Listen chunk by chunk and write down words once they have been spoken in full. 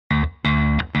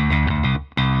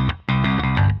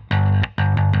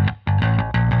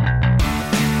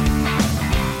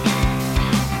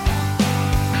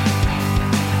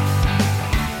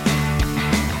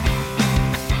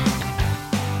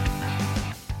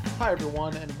Hi,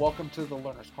 everyone, and welcome to the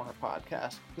Learner's Corner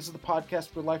podcast. This is the podcast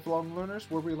for lifelong learners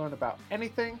where we learn about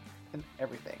anything and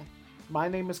everything. My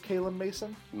name is Caleb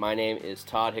Mason. My name is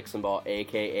Todd Hicksonball,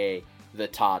 a.k.a. the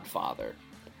Todd Father.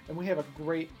 And we have a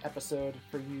great episode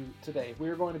for you today. We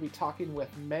are going to be talking with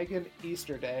Megan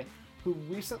Easterday, who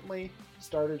recently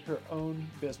started her own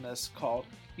business called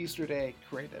Easterday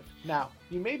Creative. Now,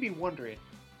 you may be wondering,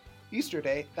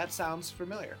 Easterday, that sounds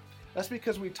familiar. That's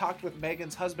because we talked with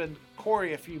Megan's husband,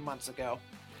 Corey, a few months ago,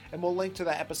 and we'll link to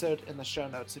that episode in the show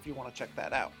notes if you want to check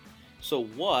that out. So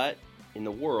what in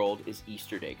the world is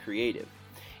Easterday Creative?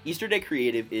 Easterday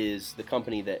Creative is the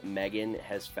company that Megan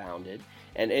has founded,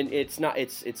 and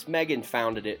it's Megan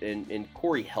founded it, and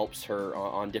Corey helps her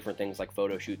on different things like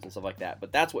photo shoots and stuff like that,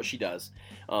 but that's what she does.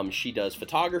 She does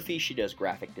photography, she does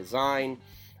graphic design,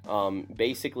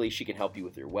 basically she can help you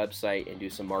with your website and do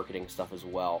some marketing stuff as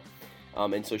well.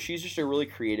 And so she's just a really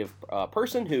creative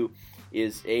person who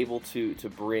is able to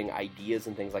bring ideas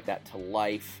and things like that to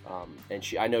life. And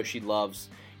I know she loves,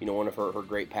 one of her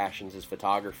great passions is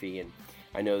photography, and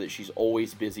I know that she's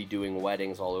always busy doing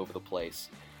weddings all over the place.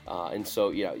 And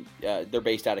so, they're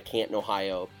based out of Canton,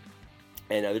 Ohio,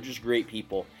 and they're just great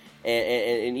people.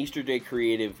 And Easterday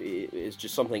Creative is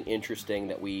just something interesting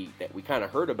that we kind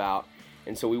of heard about.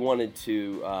 And so we wanted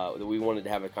to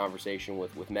have a conversation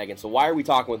with Megan. So why are we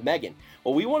talking with Megan?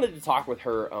 Well, we wanted to talk with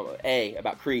her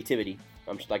about creativity.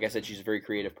 Like I said, she's a very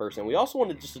creative person. We also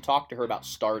wanted just to talk to her about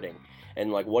starting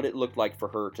and like what it looked like for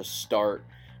her to start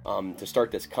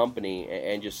this company,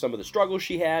 and just some of the struggles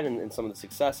she had and some of the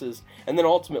successes, and then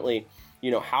ultimately,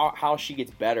 how she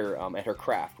gets better at her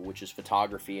craft, which is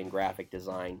photography and graphic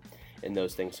design and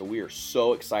those things. So we are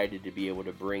so excited to be able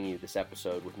to bring you this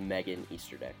episode with Megan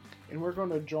Easterday. And we're going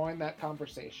to join that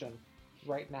conversation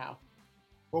right now.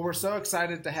 Well, we're so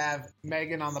excited to have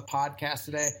Megan on the podcast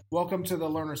today. Welcome to the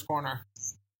Learner's Corner.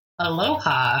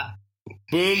 Aloha.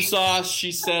 Boom sauce,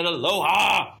 she said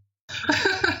aloha.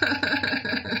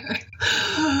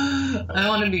 I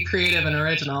want to be creative and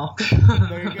original.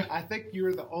 There you go. I think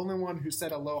you're the only one who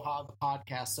said aloha on the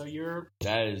podcast, so you're...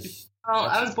 That is... Well,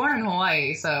 I was born in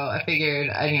Hawaii, so I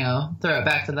figured I'd, throw it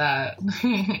back to that.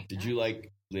 Did you,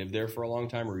 live there for a long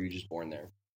time, or were you just born there?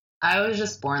 I was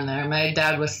just born there. My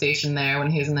dad was stationed there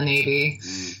when he was in the Navy,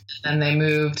 and they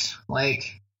moved,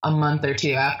 a month or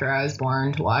two after I was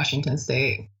born to Washington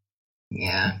State.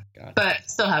 Yeah, but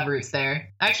still have roots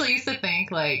there. I actually used to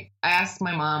think, I asked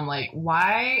my mom,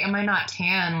 why am I not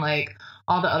tan like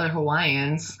all the other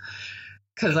Hawaiians?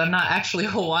 Because I'm not actually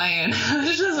Hawaiian. I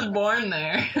was just born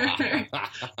there.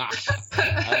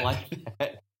 I like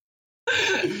that.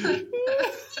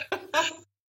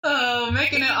 Oh,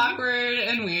 making it awkward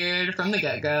and weird from the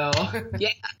get-go.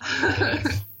 Yeah.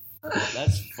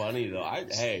 That's funny, though.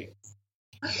 Hey,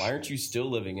 why aren't you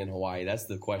still living in Hawaii? That's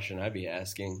the question I'd be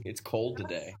asking. It's cold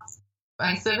today.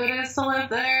 Expensive it is to live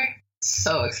there.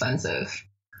 So expensive.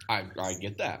 I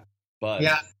get that, but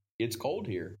yeah, it's cold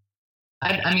here.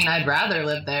 I'd rather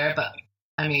live there, but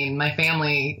my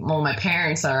family, my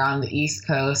parents are on the East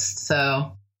Coast,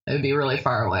 so it would be really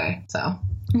far away. So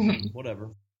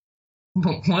whatever.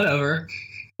 Whatever.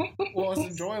 Well, as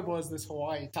enjoyable as this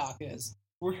Hawaii talk is,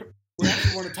 we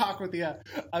actually want to talk with you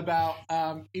about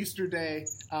Easterday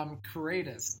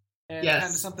Creative, and yes,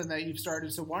 kind of something that you've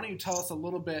started. So why don't you tell us a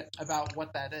little bit about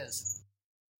what that is?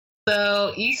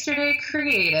 So Easterday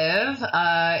Creative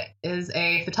is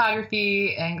a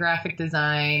photography and graphic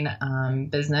design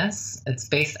business. It's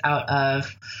based out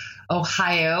of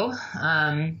Ohio.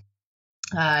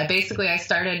 Basically, I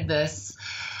started this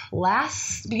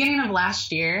beginning of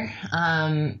last year.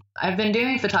 I've been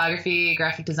doing photography,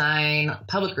 graphic design,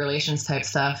 public relations type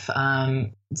stuff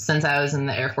since I was in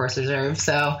the Air Force Reserve.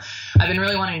 So I've been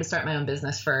really wanting to start my own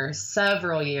business for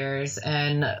several years.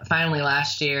 And finally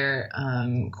last year,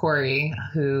 Corey,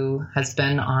 who has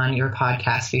been on your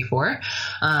podcast before,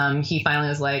 he finally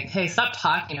was like, hey, stop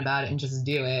talking about it and just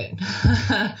do it.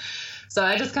 So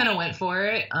I just kind of went for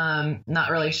it. Not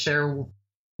really sure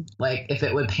if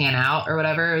it would pan out or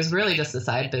whatever. It was really just a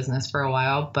side business for a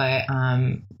while, but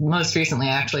most recently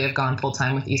I actually have gone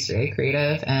full-time with Easterday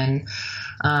Creative, and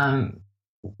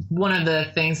one of the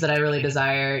things that I really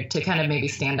desire to kind of maybe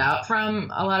stand out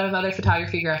from a lot of other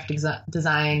photography, graphic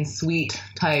design, suite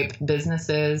type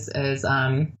businesses is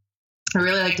I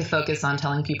really like to focus on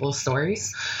telling people's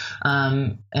stories,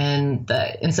 and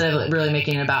that instead of really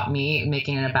making it about me,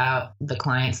 making it about the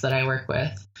clients that I work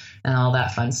with and all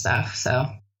that fun stuff. So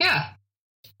yeah.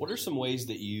 What are some ways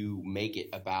that you make it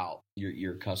about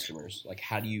your customers?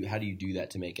 How do you do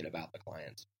that to make it about the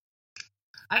clients?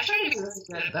 I try to be really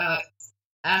good about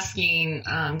asking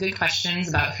good questions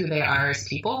about who they are as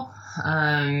people.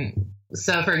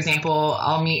 So, for example,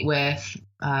 I'll meet with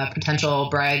potential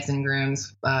brides and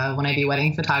grooms when I do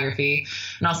wedding photography,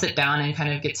 and I'll sit down and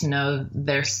kind of get to know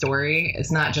their story.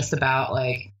 It's not just about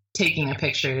like taking their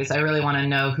pictures. I really want to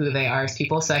know who they are as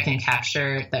people so I can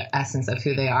capture the essence of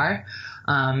who they are.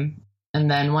 And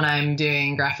then when I'm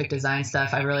doing graphic design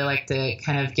stuff, I really like to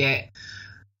kind of get,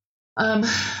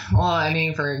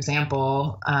 for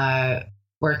example,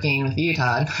 working with you,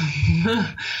 Todd,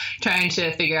 trying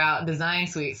to figure out design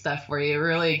suite stuff for you,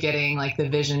 really getting like the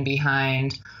vision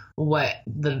behind what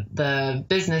the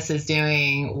business is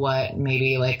doing, what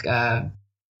maybe like a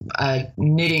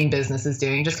knitting business is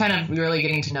doing, just kind of really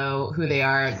getting to know who they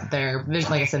are, their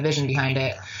vision, like I said, vision behind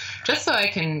it, just so I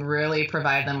can really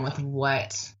provide them with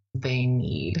what they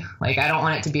need. Like, I don't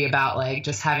want it to be about like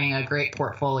just having a great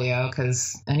portfolio,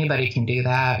 because anybody can do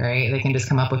that, right? They can just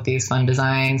come up with these fun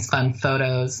designs, fun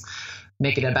photos,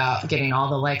 make it about getting all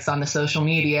the likes on the social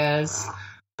medias.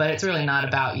 But it's really not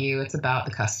about you. It's about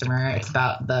the customer. It's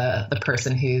about the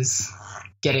person who's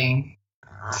getting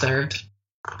served.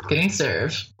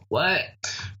 What?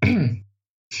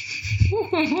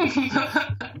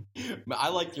 I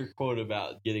like your quote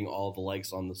about getting all the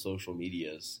likes on the social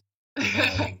medias.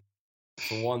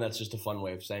 For one, that's just a fun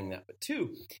way of saying that. But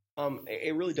two,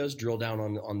 it really does drill down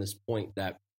on this point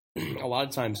that a lot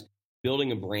of times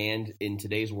building a brand in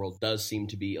today's world does seem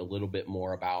to be a little bit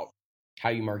more about how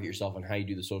you market yourself and how you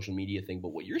do the social media thing. But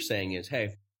what you're saying is,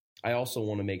 hey, I also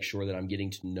want to make sure that I'm getting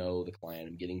to know the client.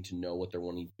 I'm getting to know what they're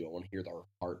wanting to do. I want to hear their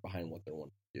heart behind what they're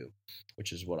wanting to do,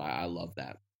 which is what I love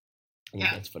that. I think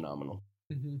that's phenomenal.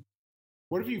 Mm-hmm.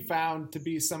 What have you found to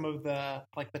be some of the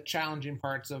challenging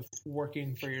parts of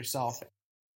working for yourself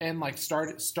and like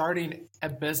starting a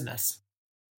business?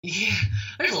 Yeah,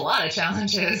 there's a lot of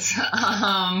challenges.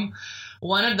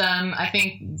 One of them, I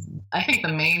think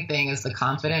the main thing is the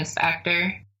confidence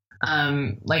factor.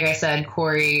 Like I said,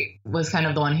 Corey was kind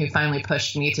of the one who finally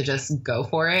pushed me to just go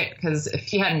for it, because if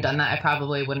he hadn't done that, I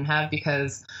probably wouldn't have,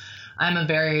 because I'm a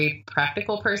very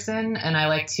practical person and I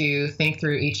like to think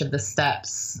through each of the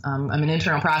steps. I'm an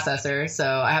internal processor, so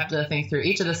I have to think through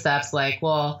each of the steps like,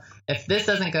 well, if this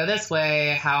doesn't go this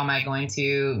way, how am I going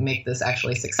to make this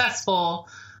actually successful?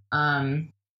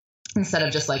 Instead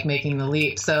of just like making the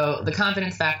leap. So the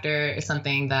confidence factor is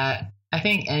something that I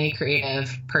think any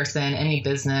creative person, any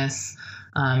business,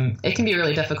 it can be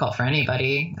really difficult for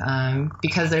anybody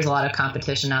because there's a lot of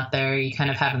competition out there. You kind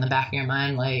of have in the back of your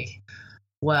mind, like,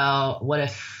 well, what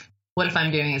if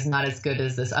I'm doing is not as good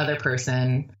as this other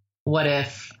person? What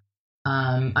if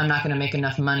I'm not going to make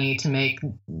enough money to make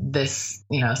this,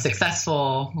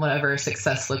 successful, whatever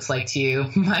success looks like to you.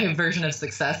 My version of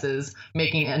success is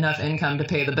making enough income to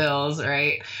pay the bills,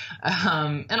 right?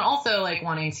 And also like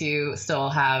wanting to still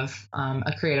have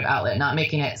a creative outlet, not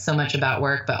making it so much about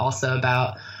work, but also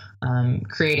about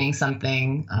creating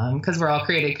something, because we're all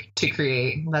created to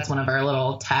create. That's one of our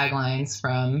little taglines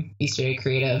from Easterday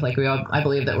Creative. Like I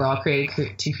believe that we're all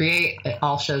created to create. It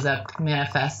all shows up,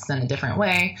 manifests in a different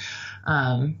way.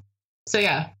 So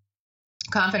yeah,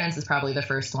 confidence is probably the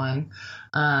first one.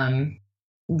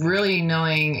 Really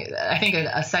knowing, I think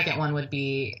a second one would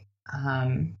be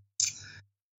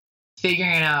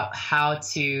figuring out how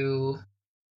to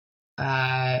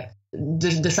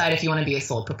decide if you want to be a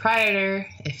sole proprietor,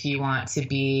 if you want to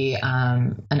be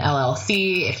an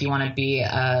LLC, if you want to be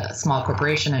a small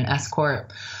corporation, an S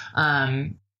Corp.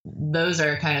 Those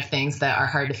are kind of things that are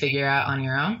hard to figure out on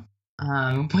your own.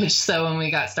 So when we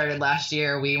got started last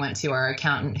year, we went to our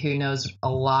accountant who knows a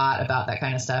lot about that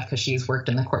kind of stuff because she's worked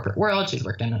in the corporate world. She's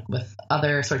worked with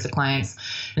other sorts of clients,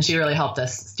 and she really helped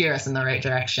us steer us in the right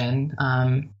direction.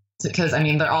 Because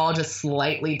they're all just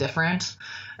slightly different,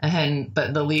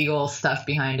 but the legal stuff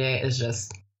behind it is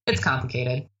it's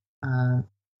complicated. But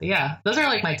yeah, those are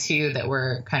like my two that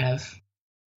were kind of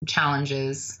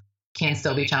challenges, can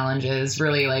still be challenges,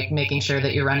 really like making sure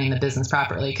that you're running the business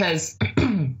properly. Because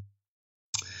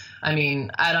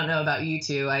I don't know about you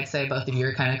two. I'd say both of you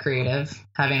are kind of creative.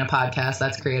 Having a podcast,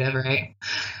 that's creative, right?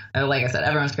 Like I said,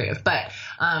 everyone's creative. But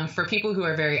for people who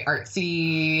are very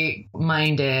artsy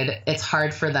minded, it's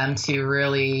hard for them to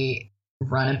really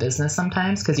run a business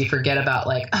sometimes because you forget about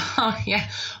like, oh yeah,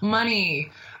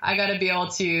 money. I got to be able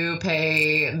to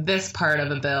pay this part of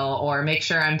a bill or make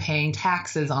sure I'm paying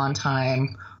taxes on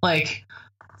time. Like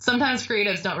sometimes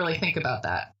creatives don't really think about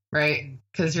that, right?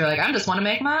 Because you're like, I just want to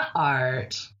make my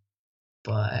art.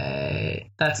 But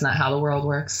that's not how the world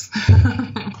works.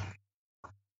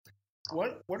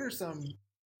 What are some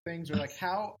things, or like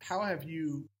how have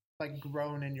you like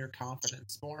grown in your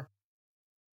confidence more?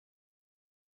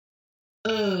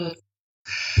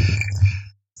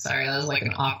 Sorry, that was like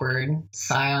an awkward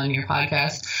sigh on your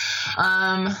podcast.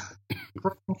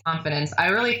 Confidence. I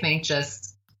really think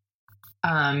just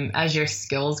as your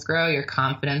skills grow, your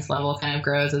confidence level kind of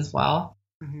grows as well.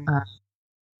 Mm-hmm.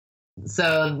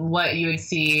 So what you would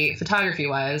see photography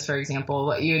wise, for example,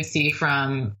 what you would see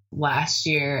from last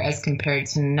year as compared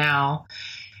to now,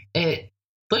 it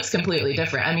looks completely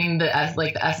different. I mean, the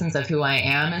essence of who I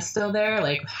am is still there,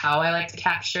 like how I like to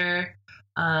capture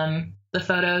the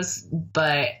photos,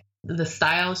 but the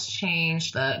styles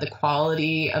changed, the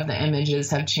quality of the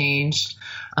images have changed,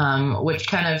 which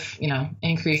kind of,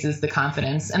 increases the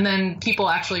confidence. And then people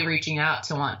actually reaching out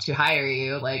to want to hire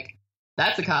you, like,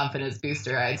 that's a confidence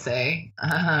booster, I'd say.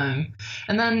 And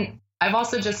then I've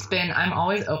also I'm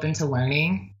always open to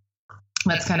learning.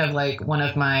 That's kind of like one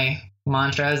of my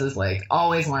mantras is like,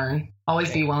 always learn,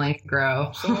 always be willing to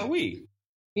grow. So are we.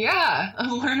 Yeah, a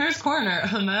learner's corner.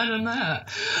 Imagine that.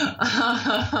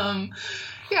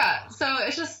 Yeah, so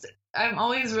it's just, I'm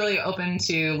always really open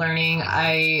to learning.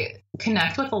 I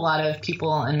connect with a lot of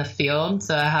people in the field.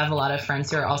 So I have a lot of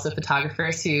friends who are also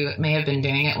photographers who may have been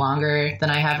doing it longer than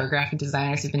I have, or graphic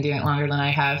designers who've been doing it longer than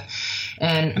I have.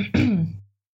 And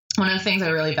one of the things I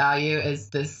really value is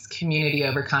this community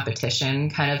over competition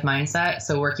kind of mindset.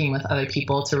 So working with other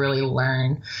people to really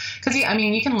learn, because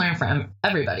you can learn from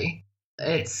everybody.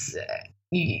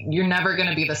 You're never going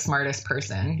to be the smartest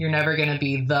person. You're never going to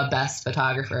be the best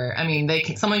photographer. I mean,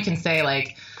 someone can say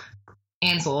like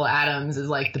Ansel Adams is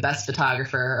like the best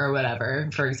photographer or whatever,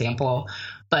 for example,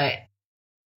 but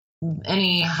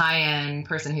any high-end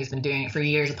person who's been doing it for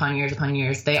years upon years upon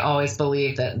years, they always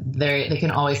believe that they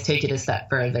can always take it a step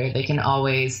further. They can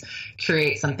always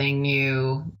create something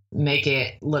new, make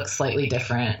it look slightly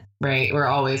different, right? We're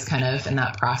always kind of in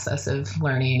that process of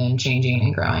learning and changing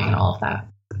and growing and all of that.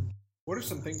 What are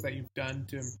some things that you've done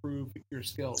to improve your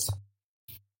skills?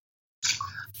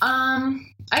 I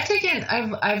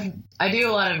do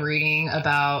a lot of reading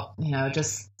about,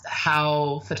 just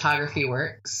how photography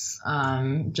works.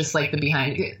 Just like the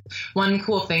behind. One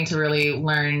cool thing to really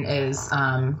learn is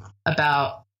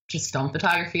about just film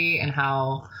photography and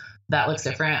how that looks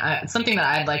different. It's something that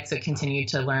I'd like to continue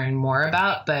to learn more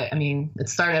about, but I mean, it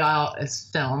started out as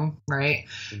film, right?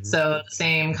 Mm-hmm. So the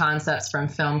same concepts from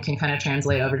film can kind of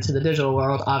translate over to the digital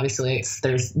world. Obviously,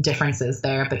 there's differences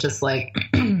there, but just like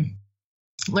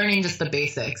learning just the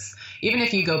basics. Even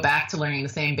if you go back to learning the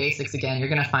same basics again, you're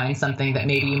going to find something that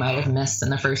maybe you might have missed in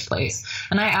the first place.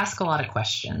 And I ask a lot of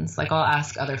questions. Like I'll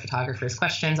ask other photographers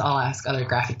questions. I'll ask other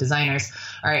graphic designers.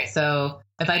 All right, so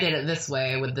if I did it this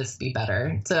way, would this be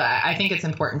better? So I think it's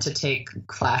important to take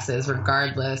classes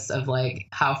regardless of like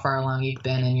how far along you've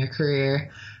been in your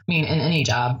career. I mean, in any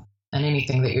job and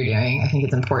anything that you're doing, I think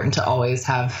it's important to always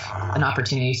have an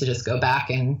opportunity to just go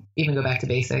back and even go back to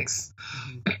basics.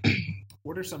 Mm-hmm.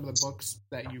 What are some of the books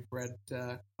that you've read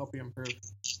to help you improve?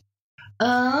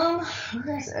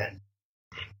 Where is it?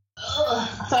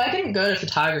 So I didn't go to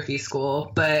photography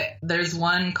school, but there's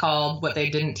one called What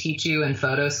They Didn't Teach You in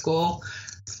Photo School.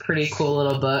 It's a pretty cool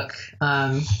little book.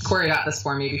 Corey got this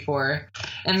for me before.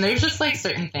 And there's just like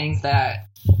certain things that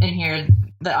in here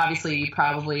that obviously you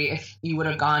probably, if you would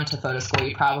have gone to photo school,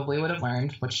 you probably would have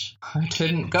learned, which I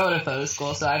didn't go to photo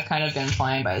school. So I've kind of been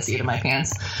flying by the seat of my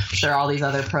pants. I'm sure all these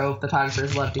other pro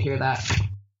photographers love to hear that.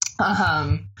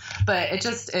 But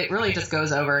it really just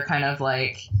goes over kind of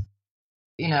like,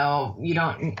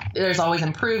 there's always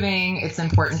improving. It's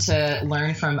important to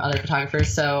learn from other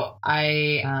photographers. So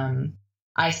I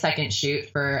second shoot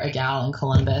for a gal in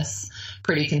Columbus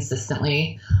pretty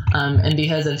consistently. And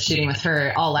because of shooting with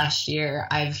her all last year,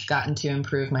 I've gotten to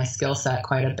improve my skill set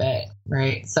quite a bit.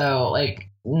 Right. So like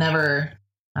I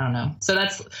don't know. So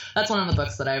that's one of the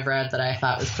books that I've read that I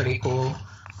thought was pretty cool.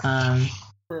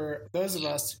 For those of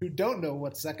us who don't know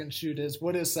what second shoot is,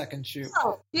 what is second shoot?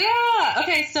 Oh, yeah.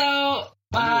 Okay. So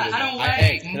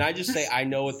can I just say I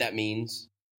know what that means?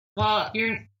 Well,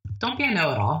 don't be a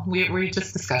know-it-all. We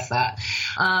just discussed that.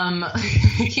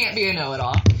 You can't be a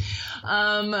know-it-all.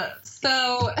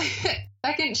 So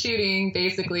second shooting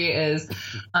basically is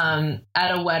at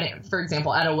a wedding, for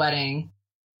example, at a wedding,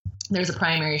 there's a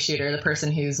primary shooter, the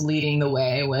person who's leading the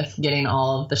way with getting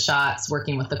all of the shots,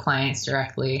 working with the clients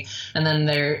directly. And then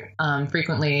there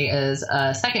frequently is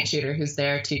a second shooter who's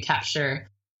there to capture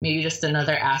maybe just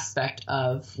another aspect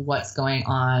of what's going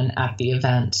on at the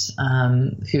event,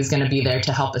 who's going to be there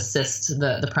to help assist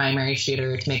the primary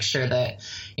shooter to make sure that,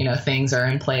 things are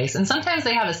in place. And sometimes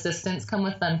they have assistants come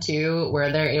with them too,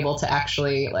 where they're able to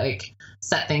actually like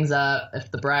set things up.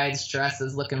 If the bride's dress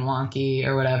is looking wonky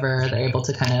or whatever, they're able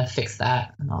to kind of fix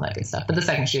that and all that good stuff. But the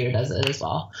second shooter does it as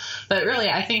well. But really,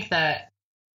 I think that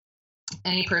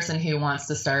any person who wants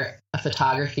to start a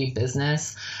photography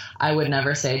business, I would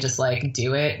never say just like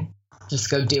do it, just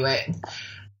go do it.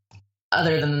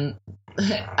 Other than,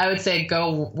 I would say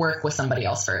go work with somebody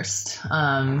else first.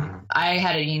 I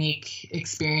had a unique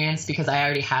experience because I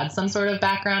already had some sort of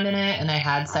background in it, and I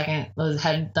had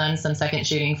done some second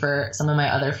shooting for some of my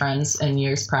other friends in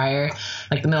years prior.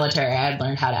 Like the military, I had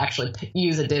learned how to actually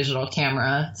use a digital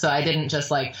camera, so I didn't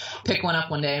just like pick one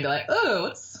up one day and be like,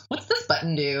 oh, what's this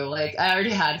button do? Like I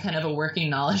already had kind of a working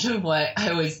knowledge of what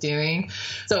I was doing,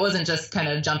 so it wasn't just kind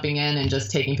of jumping in and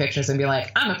just taking pictures and be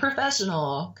like, I'm a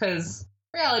professional, because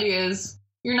reality is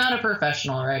you're not a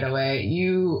professional right away.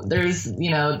 There's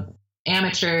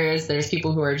amateurs, there's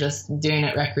people who are just doing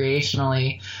it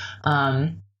recreationally.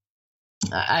 I'm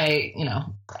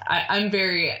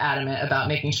very adamant about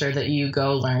making sure that you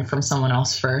go learn from someone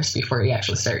else first before you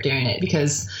actually start doing it,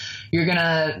 because you're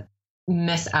gonna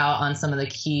miss out on some of the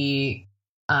key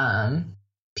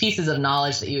pieces of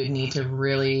knowledge that you would need to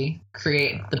really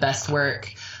create the best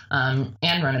work and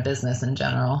run a business in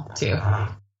general too.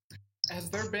 Has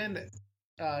there been,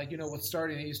 with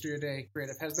starting Easterday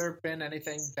Creative, has there been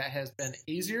anything that has been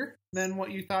easier than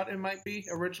what you thought it might be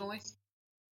originally?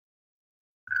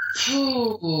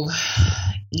 Ooh,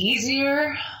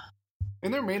 easier?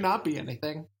 And there may not be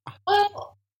anything.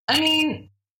 Well, I mean,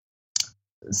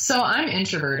 so I'm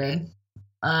introverted.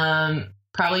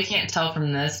 Probably can't tell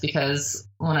from this because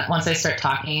once I start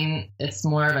talking, it's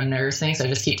more of a nerves thing. So I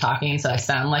just keep talking. So I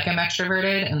sound like I'm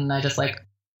extroverted, and I just like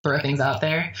throw things out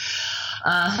there.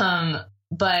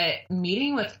 But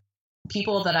meeting with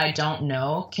people that I don't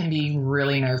know can be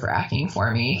really nerve-wracking for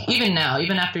me. Even now,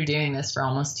 even after doing this for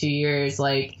almost 2 years,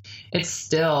 like it's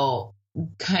still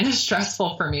kind of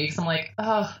stressful for me because I'm like,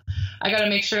 oh, I got to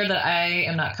make sure that I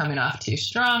am not coming off too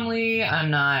strongly.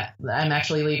 I'm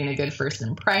actually leaving a good first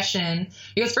impression,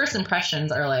 because first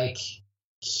impressions are like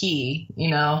key,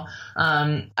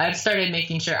 I've started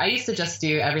making sure. I used to just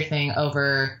do everything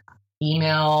over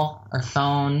email or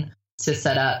phone to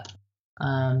set up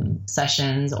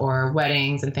sessions or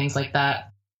weddings and things like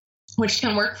that, which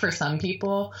can work for some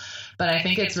people. But I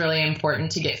think it's really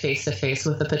important to get face to face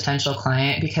with a potential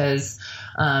client, because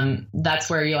that's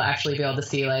where you'll actually be able to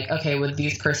see like, okay, would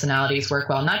these personalities work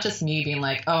well? Not just me being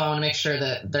like, oh, I want to make sure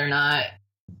that they're not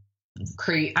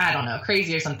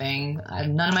crazy or something.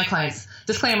 None of my clients,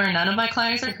 disclaimer, none of my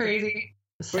clients are crazy.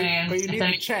 But you need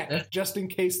to check just in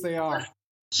case they are.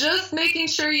 Just making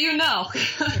sure you know.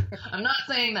 I'm not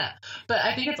saying that. But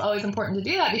I think it's always important to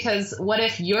do that, because what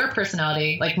if your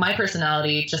personality, like my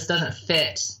personality, just doesn't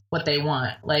fit what they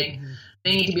want? Like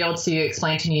they need to be able to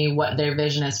explain to me what their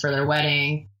vision is for their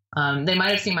wedding. They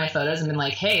might have seen my photos and been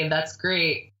like, hey, that's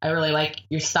great. I really like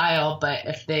your style. But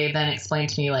if they then explain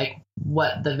to me like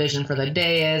what the vision for the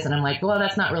day is, and I'm like, well,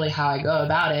 that's not really how I go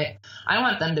about it. I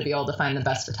want them to be able to find the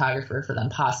best photographer for them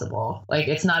possible. Like,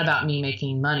 it's not about me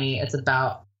making money. It's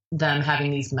about them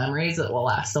having these memories that will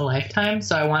last a lifetime.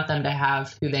 So I want them to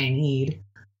have who they need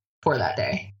for that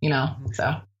day,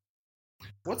 so.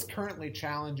 What's currently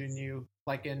challenging you,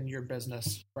 like in your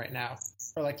business right now,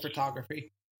 or like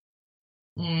photography?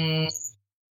 Budgeting.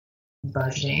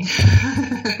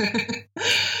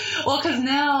 Well, because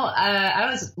now I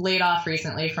was laid off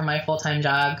recently from my full-time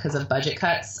job because of budget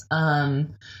cuts.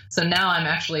 So now I'm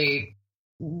actually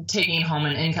taking home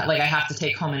an income. Like I have to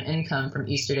take home an income from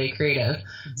Easterday Creative.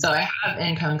 Mm-hmm. So I have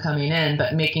income coming in,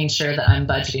 but making sure that I'm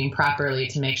budgeting properly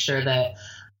to make sure that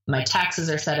my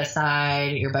taxes are set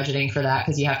aside. You're budgeting for that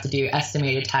because you have to do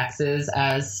estimated taxes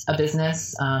as a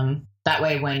business. That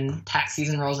way, when tax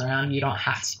season rolls around, you don't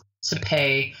have to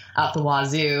pay out the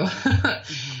wazoo.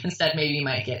 Mm-hmm. Instead, maybe you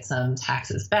might get some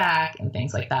taxes back and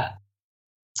things like that.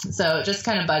 So just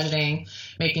kind of budgeting,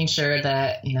 making sure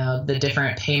that, the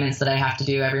different payments that I have to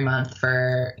do every month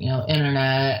for,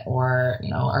 internet or,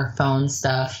 our phone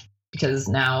stuff, because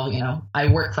now,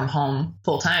 I work from home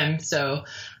full time. So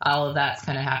all of that's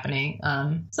kind of happening.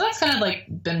 So that's kind of like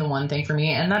been the one thing for me.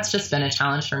 And that's just been a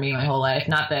challenge for me my whole life.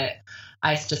 Not that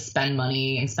I just spend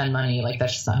money. Like,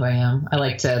 that's just not who I am.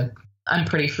 I'm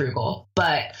pretty frugal,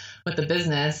 but with the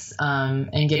business,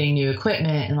 and getting new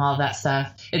equipment and all of that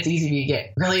stuff, it's easy to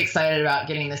get really excited about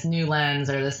getting this new lens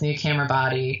or this new camera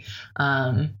body.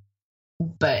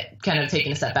 But kind of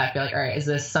taking a step back, be like, all right, is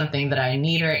this something that I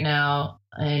need right now?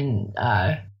 And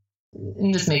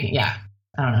just making, I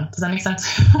don't know. Does that make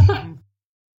sense?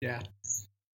 Yeah.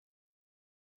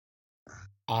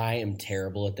 I am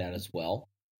terrible at that as well.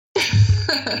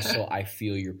 So I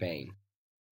feel your pain.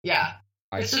 Yeah.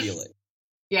 I feel it.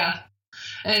 Yeah.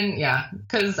 And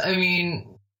because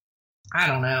I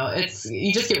don't know.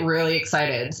 You just get really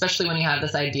excited, especially when you have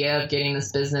this idea of getting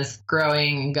this business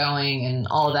growing and going and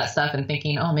all of that stuff and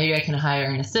thinking, oh, maybe I can hire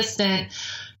an assistant.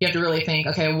 You have to really think,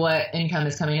 okay, what income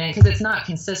is coming in? Because it's not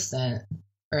consistent,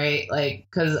 right? Like,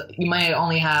 because you might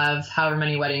only have however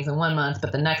many weddings in 1 month,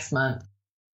 but the next month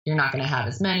you're not going to have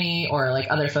as many, or like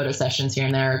other photo sessions here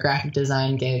and there, or graphic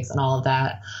design gigs and all of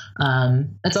that.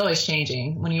 It's always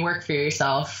changing. When you work for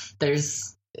yourself,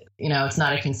 there's, it's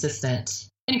not a consistent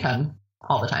income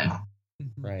all the time.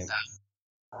 Right. So.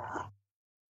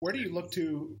 Where do you look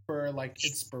to for like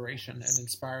inspiration and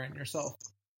inspiring yourself?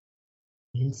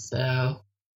 And so,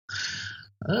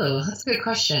 that's a good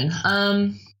question.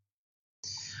 I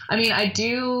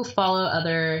do follow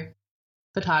other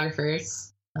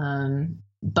photographers,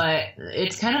 but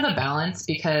it's kind of a balance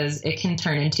because it can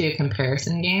turn into a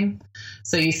comparison game.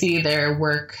 So you see their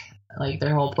work, like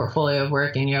their whole portfolio of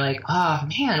work, and you're like, oh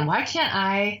man, why can't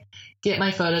I get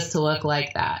my photos to look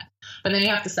like that? But then you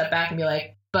have to step back and be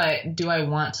like, but do I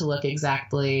want to look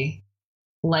exactly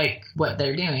like what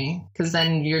they're doing? Because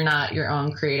then you're not your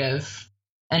own creative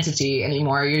entity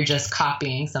anymore. You're just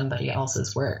copying somebody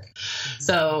else's work.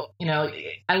 So,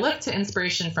 I look to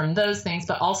inspiration from those things,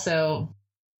 but also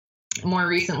more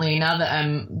recently, now that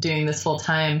I'm doing this full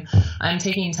time, I'm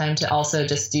taking time to also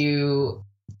just do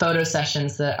photo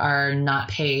sessions that are not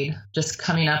paid, just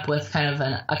coming up with kind of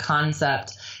a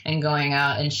concept and going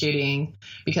out and shooting.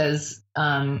 Because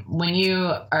when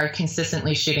you are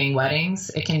consistently shooting weddings,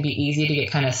 it can be easy to get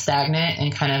kind of stagnant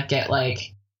and kind of get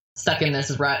like stuck in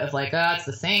this rut of like, oh, it's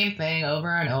the same thing over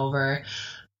and over.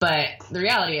 But the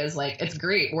reality is, like, it's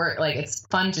great work. Like, it's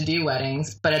fun to do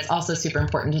weddings, but it's also super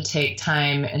important to take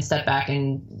time and step back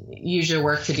and use your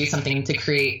work to do something to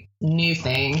create new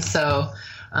things. So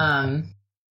I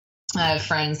have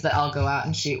friends that I'll go out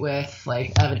and shoot with.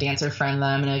 Like, I have a dancer friend that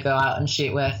I'm going to go out and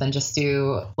shoot with and just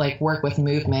do, like, work with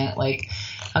movement. Like,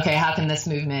 okay, how can this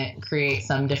movement create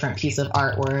some different piece of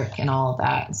artwork and all of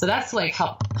that? So that's, like,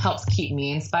 helps keep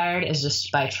me inspired, is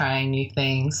just by trying new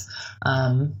things.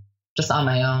 Just on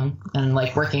my own and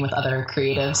like working with other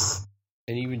creatives.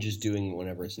 And even just doing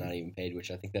whenever it's not even paid,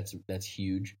 which I think that's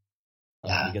huge.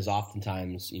 Yeah. Because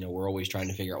oftentimes, we're always trying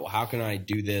to figure out, well, how can I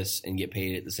do this and get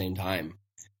paid at the same time?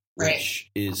 Right.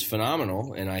 Which is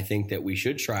phenomenal. And I think that we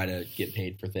should try to get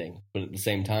paid for things. But at the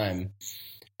same time,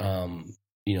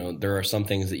 there are some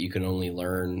things that you can only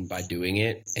learn by doing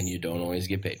it, and you don't always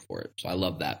get paid for it. So I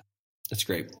love that. That's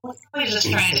great. Well, it's really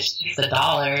just trying to chase the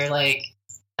dollar. Like,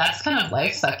 that's kind of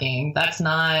life sucking. That's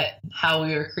not how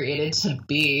we were created to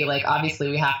be. Like,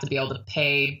 obviously we have to be able to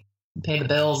pay the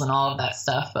bills and all of that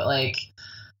stuff. But like,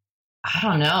 I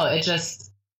don't know.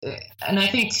 And I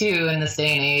think too, in this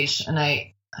day and age, and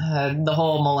the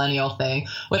whole millennial thing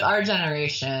with our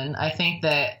generation, I think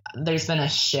that there's been a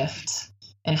shift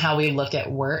in how we look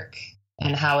at work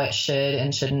and how it should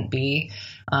and shouldn't be.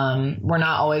 We're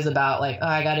not always about like, oh,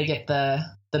 I got to get the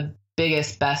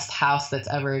biggest, best house that's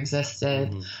ever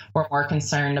existed. Mm-hmm. We're more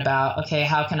concerned about, okay,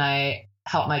 how can I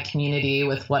help my community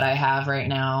with what I have right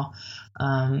now?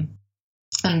 And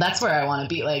that's where I want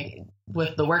to be. Like,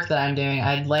 with the work that I'm doing,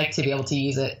 I'd like to be able to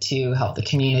use it to help the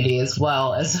community as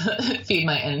well as feed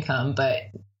my income. But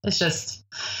it's just,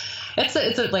 it's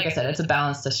like I said, it's a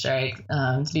balance to strike,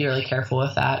 to be really careful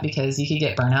with that, because you could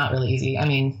get burnt out really easy. I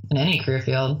mean, in any career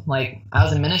field. Like, I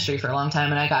was in ministry for a long time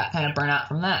and I got kind of burnt out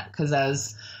from that because I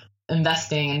was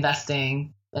investing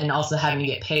and also having to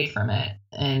get paid from it.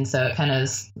 And so it kind of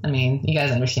is, you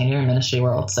guys understand, you're in ministry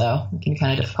world, so it can be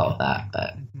kind of difficult with that.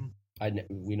 But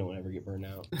we don't ever get burned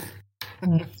out.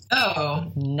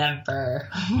 Oh, never.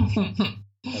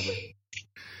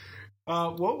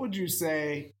 What would you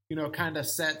say, kind of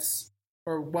sets,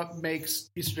 or what makes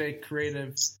Easterday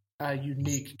Creative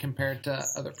unique compared to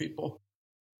other people?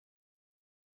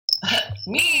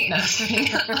 Me? No,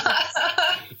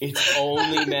 it's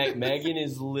only Megan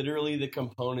is literally the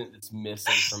component that's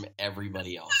missing from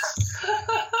everybody else.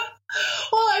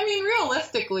 Well,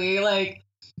 realistically, like,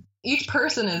 each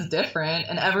person is different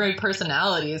and every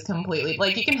personality is completely,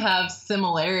 like, you can have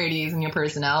similarities in your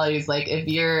personalities. Like, if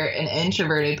you're an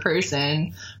introverted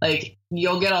person, like,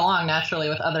 you'll get along naturally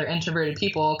with other introverted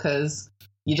people because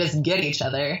you just get each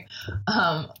other.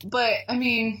 But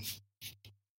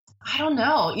I don't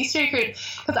know, Easterday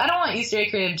Creative, because I don't want Easterday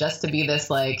Creative just to be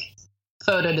this like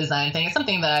photo design thing. It's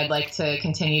something that I'd like to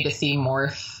continue to see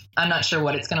morph. I'm not sure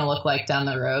what it's going to look like down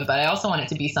the road, but I also want it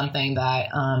to be something that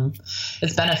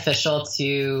is beneficial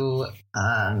to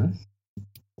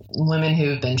women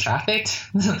who've been trafficked.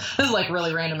 This is like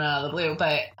really random and out of the blue,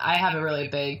 but I have a really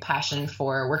big passion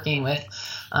for working with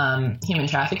human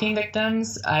trafficking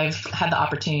victims. I've had the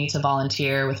opportunity to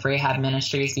volunteer with Rehab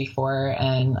Ministries before,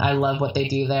 and I love what they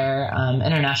do there.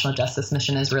 International Justice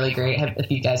Mission is really great, if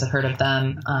you guys have heard of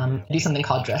them. I do something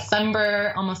called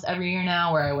Dressember almost every year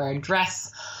now, where I wear a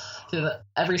dress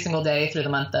every single day through the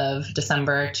month of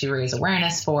December to raise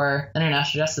awareness for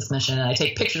International Justice Mission. And I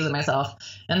take pictures of myself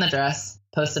in the dress,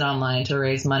 post it online to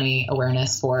raise money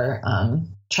awareness for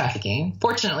trafficking.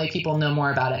 Fortunately, people know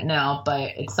more about it now,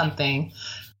 but it's something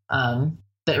that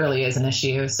really is an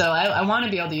issue. So I want to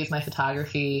be able to use my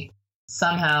photography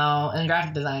somehow and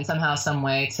graphic design somehow, some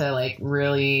way to like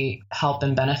really help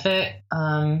and benefit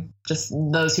just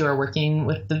those who are working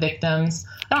with the victims.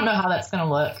 I don't know how that's going to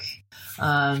look.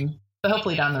 But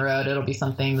hopefully down the road, it'll be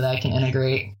something that I can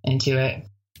integrate into it.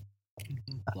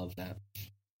 Love that.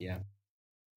 Yeah.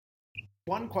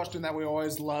 One question that we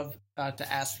always love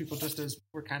to ask people, just as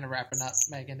we're kind of wrapping up,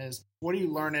 Megan, is what are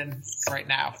you learning right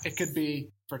now? It could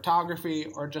be photography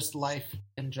or just life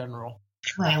in general.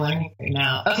 What am I learning right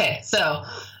now? Okay, so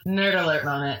nerd alert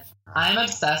moment. I'm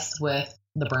obsessed with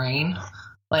the brain.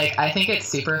 Like, I think it's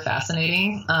super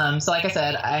fascinating. So like I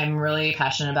said, I'm really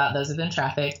passionate about those who've been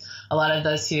trafficked. A lot of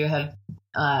those who have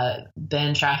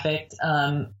been trafficked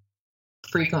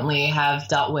frequently have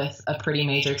dealt with a pretty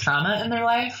major trauma in their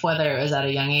life, whether it was at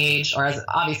a young age or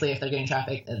obviously if they're getting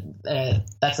trafficked,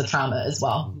 that's a trauma as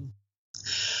well.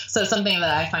 So something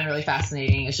that I find really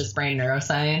fascinating is just brain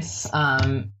neuroscience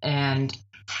and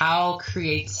how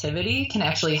creativity can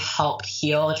actually help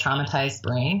heal a traumatized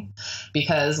brain.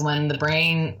 Because when the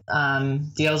brain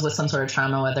deals with some sort of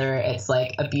trauma, whether it's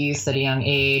like abuse at a young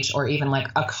age or even like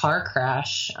a car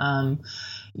crash,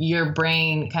 your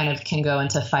brain kind of can go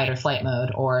into fight or flight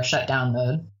mode or shutdown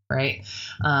mode, right?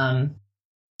 And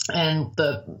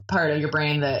the part of your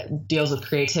brain that deals with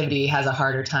creativity has a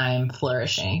harder time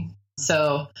flourishing.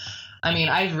 So, I mean,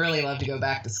 I'd really love to go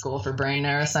back to school for brain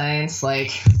neuroscience.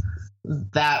 Like,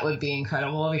 that would be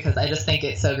incredible because I just think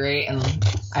it's so great and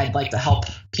I'd like to help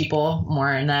people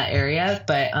more in that area.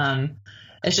 But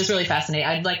it's just really fascinating.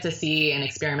 I'd like to see and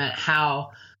experiment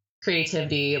how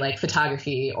creativity, like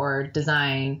photography or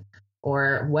design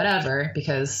or whatever,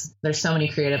 because there's so many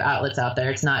creative outlets out there.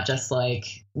 It's not just like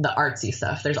the artsy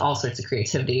stuff. There's all sorts of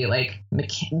creativity. Like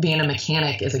being a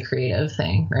mechanic is a creative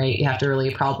thing, right? You have to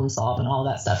really problem solve and all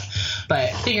that stuff.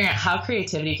 But figuring out how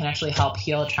creativity can actually help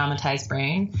heal a traumatized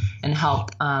brain and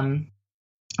help a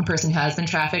person who has been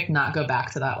trafficked not go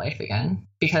back to that life again.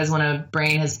 Because when a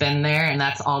brain has been there and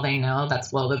that's all they know,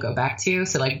 that's what they'll go back to.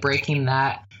 So like breaking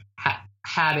that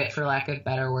habit, for lack of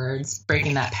better words,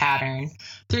 breaking that pattern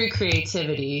through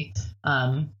creativity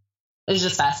is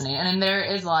just fascinating. And there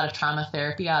is a lot of trauma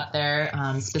therapy out there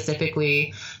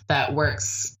specifically that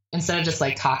works instead of just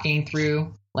like talking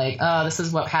through like, oh, this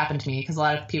is what happened to me. Because a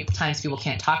lot of times people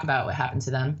can't talk about what happened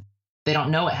to them. They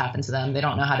don't know what happened to them. They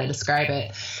don't know how to describe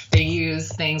it. They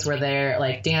use things where they're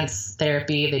like dance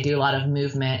therapy. They do a lot of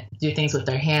movement, do things with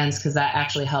their hands because that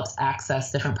actually helps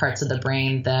access different parts of the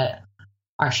brain that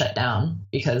are shut down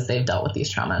because they've dealt with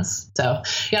these traumas. So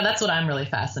yeah, that's what I'm really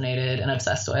fascinated and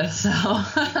obsessed with. So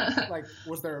like,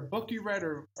 was there a book you read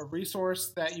or a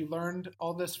resource that you learned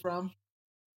all this from?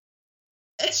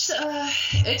 It's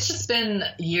just been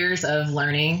years of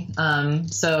learning.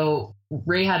 So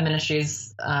Rehab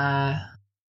Ministries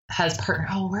has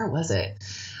where was it?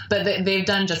 But they've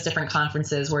done just different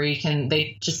conferences where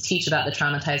they just teach about the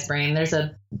traumatized brain. There's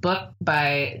a book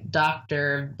by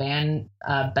Dr.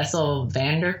 Bessel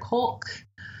van der Kolk.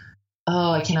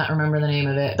 Oh, I cannot remember the name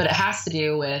of it, but it has to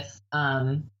do with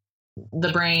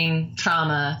the brain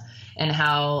trauma and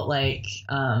how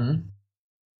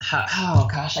oh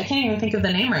gosh, I can't even think of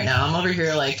the name right now. I'm over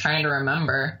here like trying to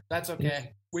remember. That's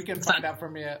okay. We can find out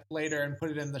from you later and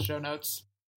put it in the show notes.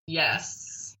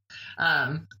 Yes.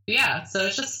 Yeah, so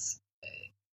it's just,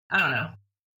 I don't know,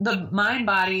 the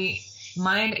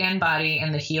mind and body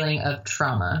and the healing of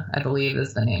trauma, I believe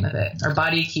is the name of it. Our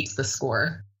body keeps the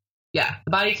score. Yeah,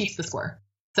 the body keeps the score.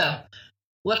 So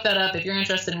look that up if you're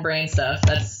interested in brain stuff.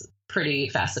 That's pretty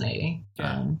fascinating.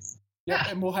 Yeah.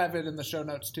 And we'll have it in the show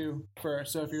notes too.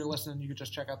 So if you're listening, you can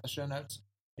just check out the show notes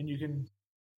and you can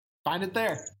find it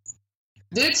there.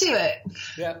 Do to it.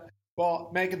 Yeah.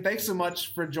 Well, Megan, thanks so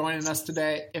much for joining us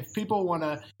today. If people want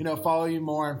to, follow you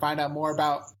more and find out more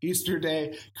about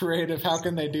Easterday Creative, how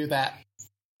can they do that?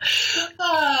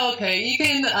 Oh, okay. You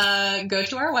can go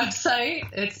to our website.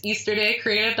 It's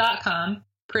easterdaycreative.com.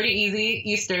 Pretty easy.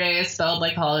 Easterday is spelled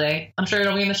like holiday. I'm sure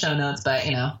it'll be in the show notes, but,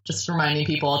 just reminding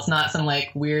people it's not some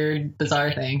like weird,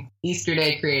 bizarre thing.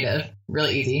 Easterday Creative,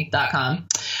 really easy.com.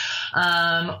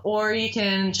 Or you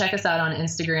can check us out on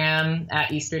Instagram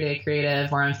at Easterday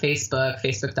Creative, or on Facebook,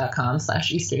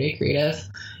 facebook.com/Easterday Creative.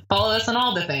 Follow us on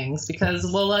all the things, because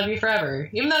we'll love you forever,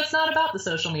 even though it's not about the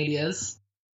social medias.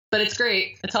 But it's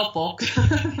great. It's helpful.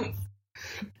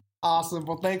 Awesome.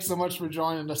 Well, thanks so much for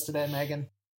joining us today, Megan.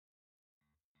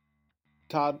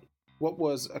 Todd, what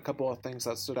was a couple of things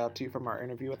that stood out to you from our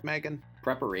interview with Megan?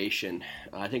 Preparation.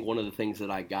 I think one of the things that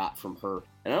I got from her,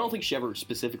 and I don't think she ever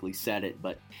specifically said it,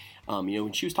 but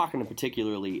when she was talking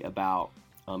particularly about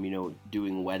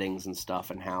doing weddings and stuff,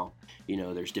 and how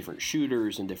there's different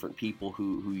shooters and different people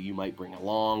who you might bring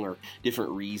along, or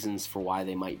different reasons for why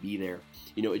they might be there.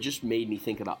 It just made me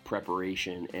think about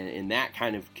preparation, and that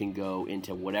kind of can go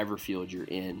into whatever field you're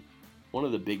in. One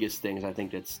of the biggest things I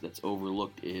think that's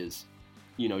overlooked is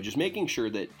just making sure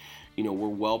that we're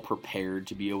well prepared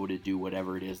to be able to do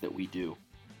whatever it is that we do.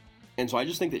 And so I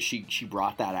just think that she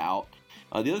brought that out.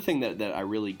 The other thing that I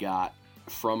really got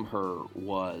from her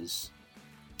was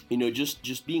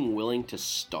just being willing to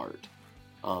start.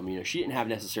 She didn't have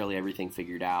necessarily everything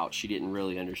figured out. She didn't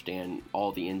really understand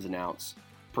all the ins and outs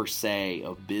per se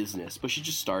of business, but she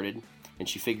just started, and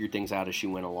she figured things out as she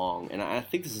went along. And I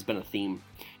think this has been a theme,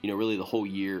 really the whole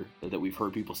year, that we've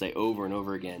heard people say over and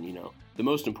over again. The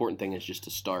most important thing is just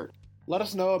to start. Let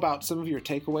us know about some of your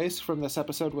takeaways from this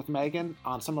episode with Megan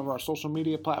on some of our social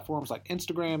media platforms like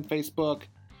Instagram, Facebook,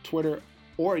 Twitter,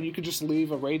 or you could just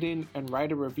leave a rating and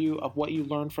write a review of what you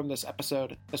learned from this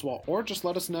episode as well. Or just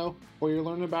let us know what you're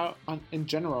learning about in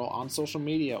general on social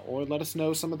media, or let us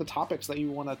know some of the topics that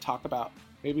you want to talk about.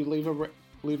 Maybe leave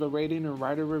a rating or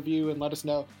write a review and let us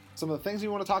know some of the things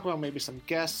you want to talk about, maybe some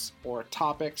guests or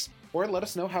topics, or let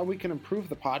us know how we can improve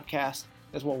the podcast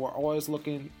as well. We're always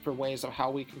looking for ways of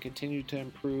how we can continue to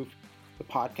improve the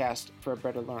podcast for a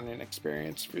better learning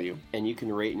experience for you. And you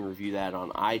can rate and review that on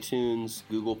iTunes,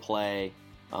 Google Play,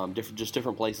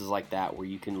 different places like that where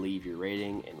you can leave your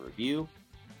rating and review,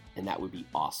 and that would be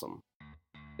awesome.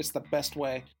 It's the best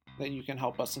way that you can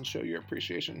help us and show your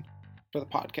appreciation for the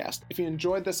podcast. If you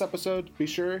enjoyed this episode, be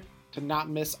sure to not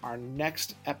miss our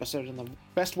next episode. And the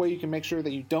best way you can make sure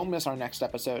that you don't miss our next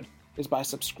episode is by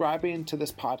subscribing to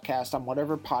this podcast on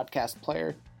whatever podcast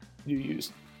player you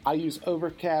use. I use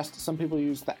Overcast. Some people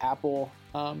use the Apple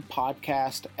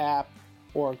podcast app,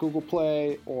 or Google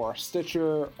Play, or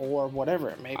Stitcher, or whatever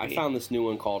it may be. I found this new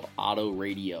one called Auto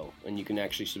Radio, and you can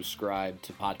actually subscribe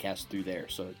to podcasts through there.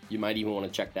 So you might even want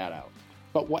to check that out.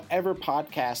 But whatever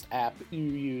podcast app you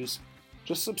use,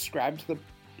 just subscribe to the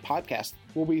podcast.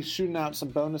 We'll be shooting out some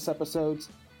bonus episodes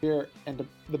here, and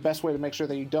the best way to make sure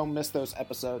that you don't miss those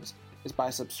episodes is by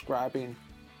subscribing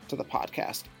to the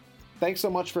podcast. Thanks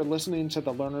so much for listening to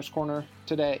the Learner's Corner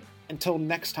today. Until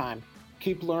next time,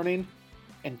 keep learning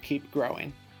and keep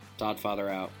growing. Todd Father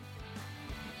out.